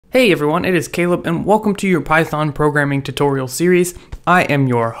Hey everyone, it is Caleb and welcome to your Python programming tutorial series. I am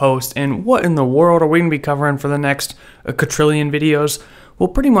your host, and what in the world are we going to be covering for the next quadrillion videos? Well,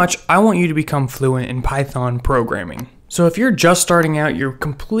 pretty much I want you to become fluent in Python programming. So if you're just starting out, you're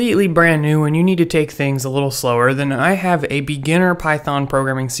completely brand new and you need to take things a little slower, then I have a beginner Python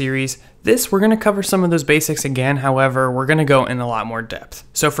programming series. We're going to cover some of those basics again, however, we're going to go in a lot more depth.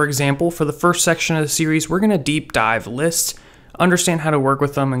 So for example, for the first section of the series, we're going to deep dive lists, understand how to work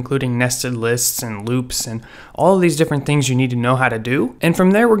with them, including nested lists and loops and all of these different things you need to know how to do. And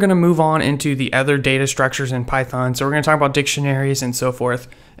from there, we're going to move on into the other data structures in Python. So we're going to talk about dictionaries and so forth.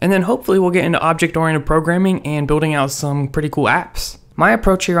 And then hopefully we'll get into object-oriented programming and building out some pretty cool apps. My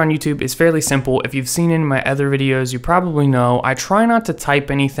approach here on YouTube is fairly simple. If you've seen it in my other videos, you probably know I try not to type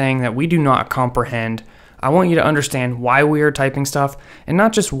anything that we do not comprehend. I want you to understand why we are typing stuff and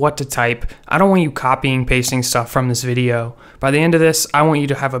not just what to type. I don't want you copying, pasting stuff from this video. By the end of this, I want you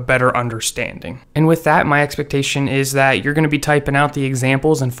to have a better understanding. And with that, my expectation is that you're going to be typing out the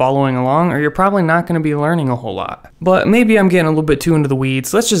examples and following along, or you're probably not going to be learning a whole lot. But maybe I'm getting a little bit too into the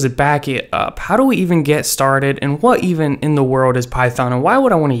weeds. Let's just back it up. How do we even get started, and what even in the world is Python, and why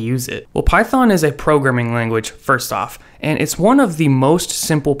would I want to use it? Well, Python is a programming language, first off, and it's one of the most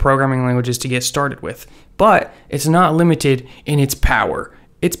simple programming languages to get started with. But it's not limited in its power.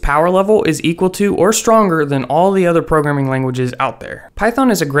 Its power level is equal to or stronger than all the other programming languages out there. Python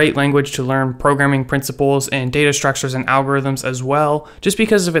is a great language to learn programming principles and data structures and algorithms as well, just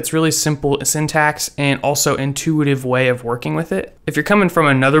because of its really simple syntax and also intuitive way of working with it. If you're coming from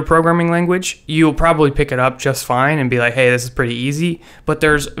another programming language, you'll probably pick it up just fine and be like, hey, this is pretty easy, but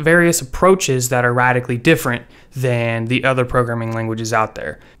there's various approaches that are radically different than the other programming languages out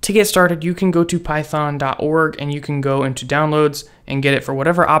there. To get started, you can go to python.org and you can go into downloads and get it for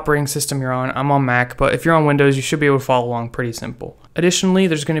whatever operating system you're on. I'm on Mac, but if you're on Windows, you should be able to follow along pretty simple. Additionally,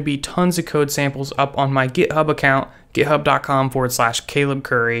 there's going to be tons of code samples up on my GitHub account,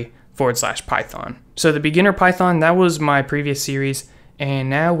 github.com/CalebCurry/Python. So the beginner Python, that was my previous series, and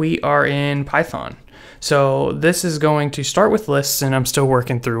now we are in Python. So this is going to start with lists, and I'm still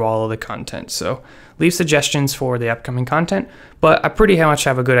working through all of the content. So leave suggestions for the upcoming content, but I pretty much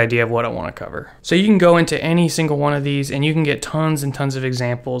have a good idea of what I want to cover. So you can go into any single one of these and you can get tons and tons of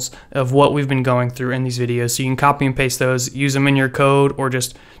examples of what we've been going through in these videos. So you can copy and paste those, use them in your code, or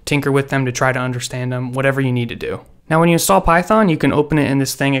just tinker with them to try to understand them, whatever you need to do. Now, when you install Python, you can open it in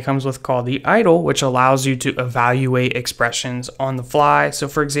this thing it comes with called the idle, which allows you to evaluate expressions on the fly. So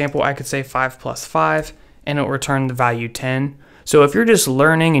for example, I could say 5 plus 5 and it'll return the value 10. So if you're just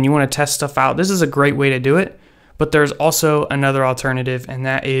learning and you want to test stuff out, this is a great way to do it. But there's also another alternative, and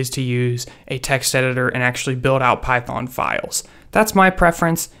that is to use a text editor and actually build out Python files. That's my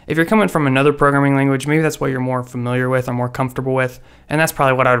preference. If you're coming from another programming language, maybe that's what you're more familiar with or more comfortable with, and that's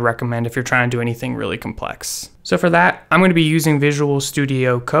probably what I would recommend if you're trying to do anything really complex. So for that, I'm going to be using Visual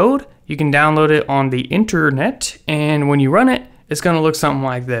Studio Code. You can download it on the internet, and when you run it, it's going to look something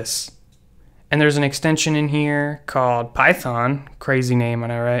like this. And there's an extension in here called Python, crazy name, I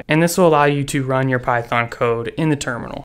know, right? And this will allow you to run your Python code in the terminal.